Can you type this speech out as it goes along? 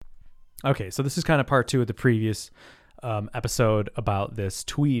Okay, so this is kind of part two of the previous episode about this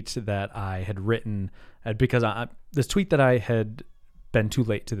tweet that I had written because this tweet that I had been too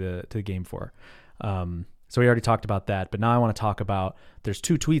late to the game for. So we already talked about that, but now I want to talk about, there's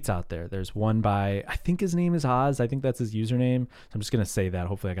two tweets out there. There's one by, I think his name is Haas. I think that's his username. So I'm just going to say that.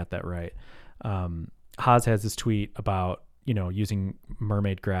 Hopefully I got that right. Haas has this tweet about, using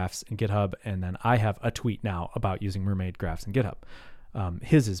mermaid graphs in GitHub. And then I have a tweet now about using mermaid graphs in GitHub.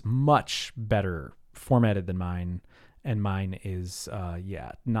 His is much better formatted than mine. And mine is,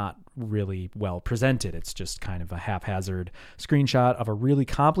 not really well presented. It's just kind of a haphazard screenshot of a really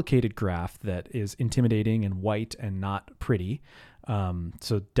complicated graph that is intimidating and white and not pretty.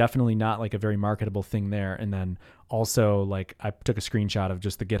 So definitely not like a very marketable thing there. And then also like I took a screenshot of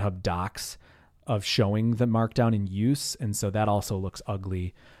just the GitHub docs of showing the markdown in use. And so that also looks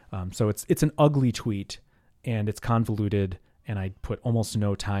ugly. So it's an ugly tweet and it's convoluted and I put almost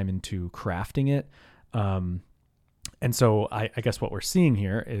no time into crafting it. And so I guess what we're seeing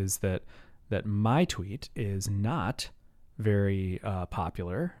here is that my tweet is not very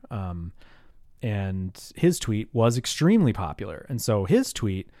popular, and his tweet was extremely popular. And so his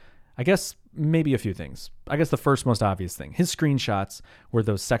tweet, I guess maybe a few things. I guess the first most obvious thing, his screenshots were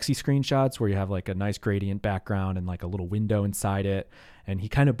those sexy screenshots where you have like a nice gradient background and like a little window inside it. And he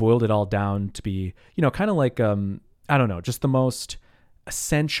kind of boiled it all down to be, kind of like, I don't know, just the most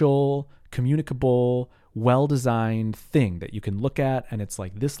essential, communicable, well-designed thing that you can look at and it's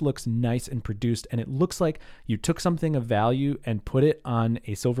like, this looks nice and produced and it looks like you took something of value and put it on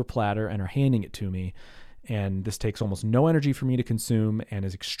a silver platter and are handing it to me, and this takes almost no energy for me to consume and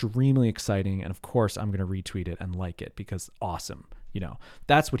is extremely exciting, and of course I'm going to retweet it and like it because awesome.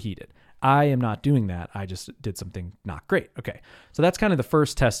 That's what he did. I am not doing that. I just did something not great. Okay, so that's kind of the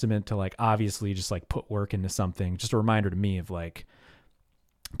first testament to like obviously just like put work into something. Just a reminder to me of like,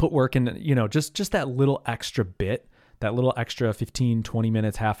 put work in, just that little extra bit, that little extra 15, 20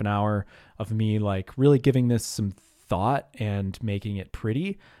 minutes, half an hour of me like really giving this some thought and making it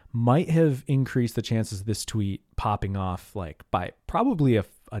pretty might have increased the chances of this tweet popping off like by probably a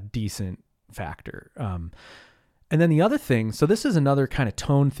decent factor. And then the other thing, so this is another kind of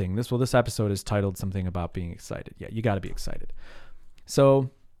tone thing. This episode is titled something about being excited. Yeah, you got to be excited. So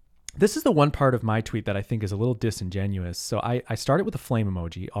this is the one part of my tweet that I think is a little disingenuous. So I started with a flame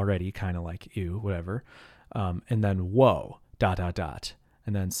emoji already, kind of like ew, whatever. And then whoa, ...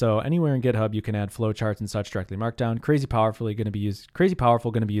 And then so anywhere in GitHub, you can add flowcharts and such directly Markdown. Crazy powerful, going to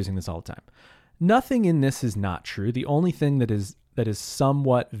be using this all the time. Nothing in this is not true. The only thing that is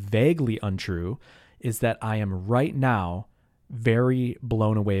somewhat vaguely untrue is that I am right now very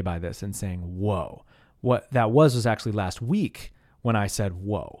blown away by this and saying, whoa. What that was actually last week when I said,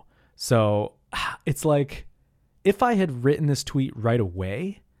 whoa. So it's like if I had written this tweet right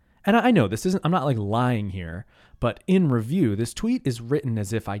away, and I know I'm not like lying here, but in review, this tweet is written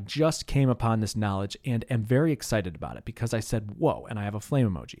as if I just came upon this knowledge and am very excited about it because I said, whoa, and I have a flame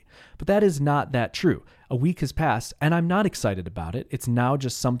emoji. But that is not that true. A week has passed and I'm not excited about it. It's now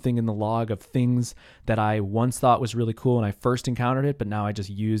just something in the log of things that I once thought was really cool when I first encountered it, but now I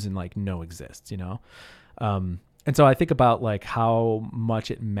just use and like no exists, And so I think about like how much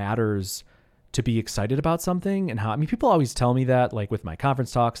it matters to be excited about something and how, people always tell me that like with my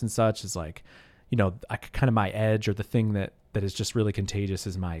conference talks and such is like, kind of my edge or the thing that is just really contagious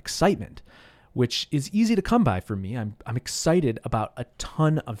is my excitement, which is easy to come by for me. I'm excited about a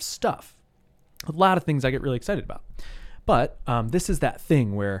ton of stuff, a lot of things I get really excited about. But this is that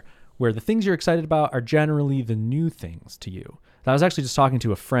thing where the things you're excited about are generally the new things to you. I was actually just talking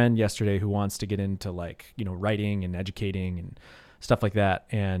to a friend yesterday who wants to get into like, writing and educating and stuff like that.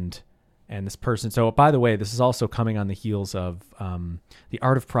 And this person, so by the way, this is also coming on the heels of the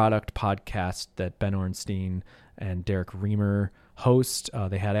Art of Product podcast that Ben Ornstein and Derek Reamer host.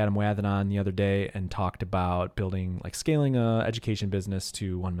 They had Adam Wathan on the other day and talked about scaling a education business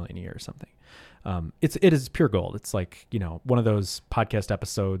to 1 million a year or something. It is pure gold. It's like, one of those podcast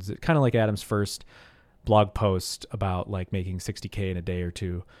episodes, kind of like Adam's first blog post about like making 60K in a day or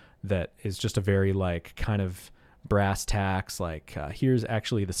two. That is just a very like kind of brass tacks, like here's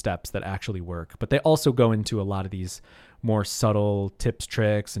actually the steps that actually work. But they also go into a lot of these more subtle tips,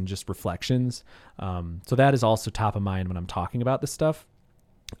 tricks, and just reflections. So that is also top of mind when I'm talking about this stuff.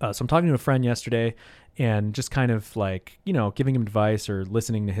 So I'm talking to a friend yesterday and just kind of like, giving him advice or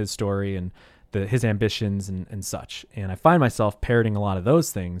listening to his story and his ambitions and such. And I find myself parroting a lot of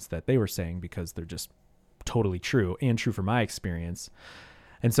those things that they were saying because they're just totally true and true from my experience.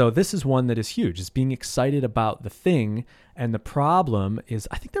 And so this is one that is huge, is being excited about the thing. And the problem is,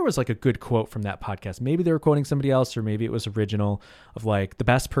 I think there was like a good quote from that podcast. Maybe they were quoting somebody else, or maybe it was original, of like, the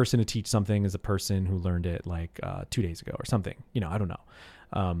best person to teach something is a person who learned it like 2 days ago or something, I don't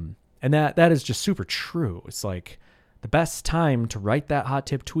know. And that is just super true. It's like the best time to write that hot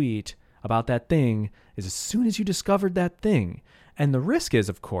tip tweet about that thing is as soon as you discovered that thing. And the risk is,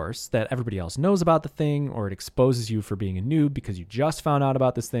 of course, that everybody else knows about the thing, or it exposes you for being a noob because you just found out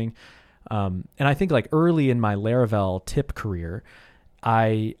about this thing. And I think like early in my Laravel tip career,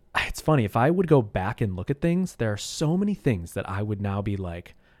 it's funny, if I would go back and look at things, there are so many things that I would now be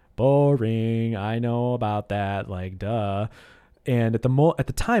like, boring, I know about that, like, duh. And at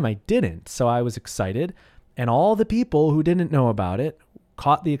the time I didn't. So I was excited, and all the people who didn't know about it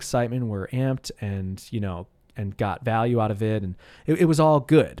caught the excitement, were amped, and, and got value out of it. And it was all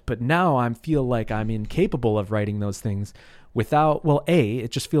good. But now I feel like I'm incapable of writing those things without, it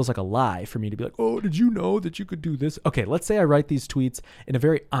just feels like a lie for me to be like, oh, did you know that you could do this? Okay, let's say I write these tweets in a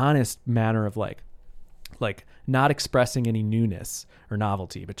very honest manner of like not expressing any newness or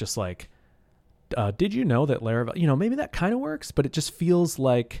novelty, but just like, did you know that Laravel, maybe that kind of works, but it just feels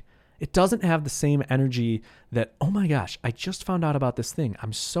like it doesn't have the same energy that, oh my gosh, I just found out about this thing.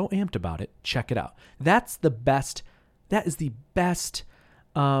 I'm so amped about it. Check it out. That is the best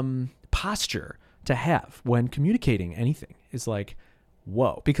posture to have when communicating anything, is like,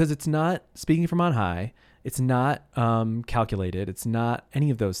 whoa, because it's not speaking from on high. It's not calculated. It's not any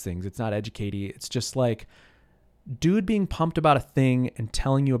of those things. It's not educating. It's just like dude being pumped about a thing and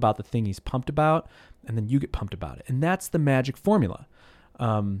telling you about the thing he's pumped about, and then you get pumped about it. And that's the magic formula.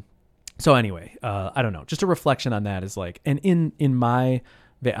 So anyway, I don't know, just a reflection on that is like, and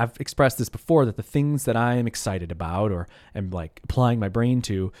I've expressed this before, that the things that I am excited about or am like applying my brain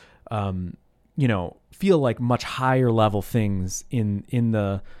to, feel like much higher level things in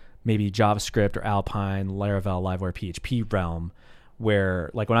the maybe JavaScript or Alpine, Laravel, Livewire, PHP realm,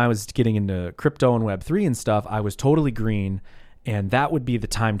 where like when I was getting into crypto and Web3 and stuff, I was totally green. And that would be the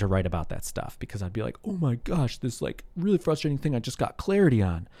time to write about that stuff, because I'd be like, oh my gosh, this like really frustrating thing I just got clarity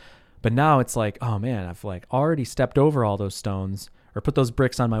on. But now it's like, oh man, I've like already stepped over all those stones or put those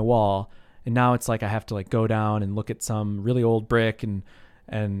bricks on my wall. And now it's like I have to like go down and look at some really old brick and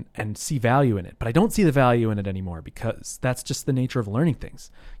see value in it. But I don't see the value in it anymore, because that's just the nature of learning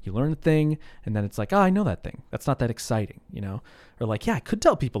things. You learn a thing and then it's like, oh, I know that thing. That's not that exciting, Or like, yeah, I could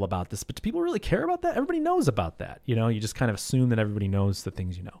tell people about this, but do people really care about that? Everybody knows about that. You just kind of assume that everybody knows the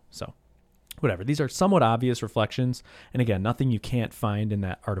things you know. So whatever. These are somewhat obvious reflections. And again, nothing you can't find in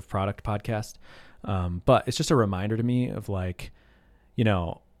that Art of Product podcast. But it's just a reminder to me of like,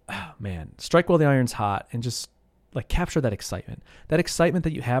 strike while the iron's hot, and just like capture that excitement. That excitement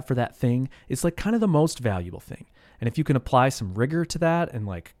that you have for that thing is like kind of the most valuable thing. And if you can apply some rigor to that and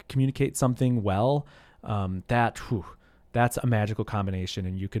like communicate something well, that's a magical combination,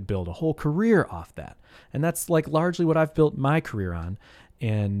 and you could build a whole career off that. And that's like largely what I've built my career on.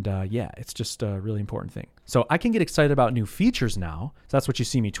 And it's just a really important thing. So I can get excited about new features now. So that's what you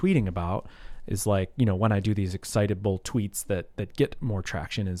see me tweeting about, is like, when I do these excitable tweets that get more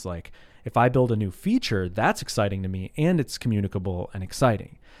traction, is like, if I build a new feature, that's exciting to me and it's communicable and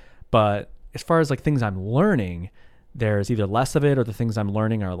exciting. But as far as like things I'm learning, there's either less of it, or the things I'm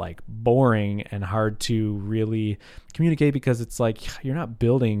learning are like boring and hard to really communicate, because it's like you're not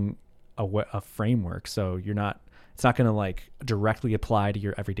building a framework. So it's not going to like directly apply to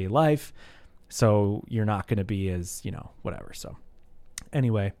your everyday life. So you're not going to be as, whatever. So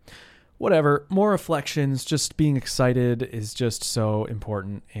anyway, whatever, more reflections, just being excited is just so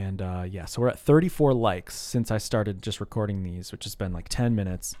important. And so we're at 34 likes since I started just recording these, which has been like 10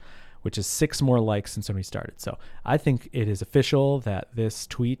 minutes, which is 6 more likes since when we started. So I think it is official that this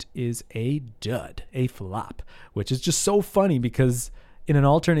tweet is a dud, a flop, which is just so funny, because in an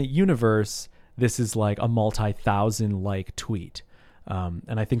alternate universe, this is like a multi-thousand like tweet.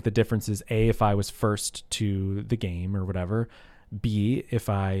 And I think the difference is A, if I was first to the game or whatever, B, if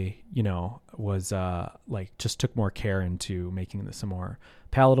I, was just took more care into making this a more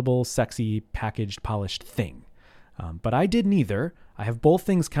palatable, sexy, packaged, polished thing. But I did neither. I have both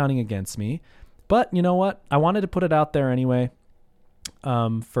things counting against me. But you know what? I wanted to put it out there anyway,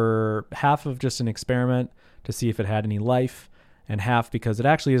 for half of just an experiment to see if it had any life, and half because it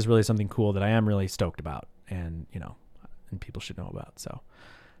actually is really something cool that I am really stoked about, and and people should know about. So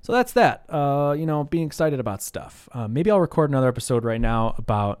that's that. Being excited about stuff. Maybe I'll record another episode right now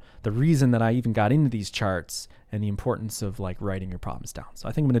about the reason that I even got into these charts and the importance of like writing your problems down. So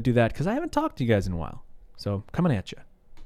I think I'm going to do that, because I haven't talked to you guys in a while. So coming at you.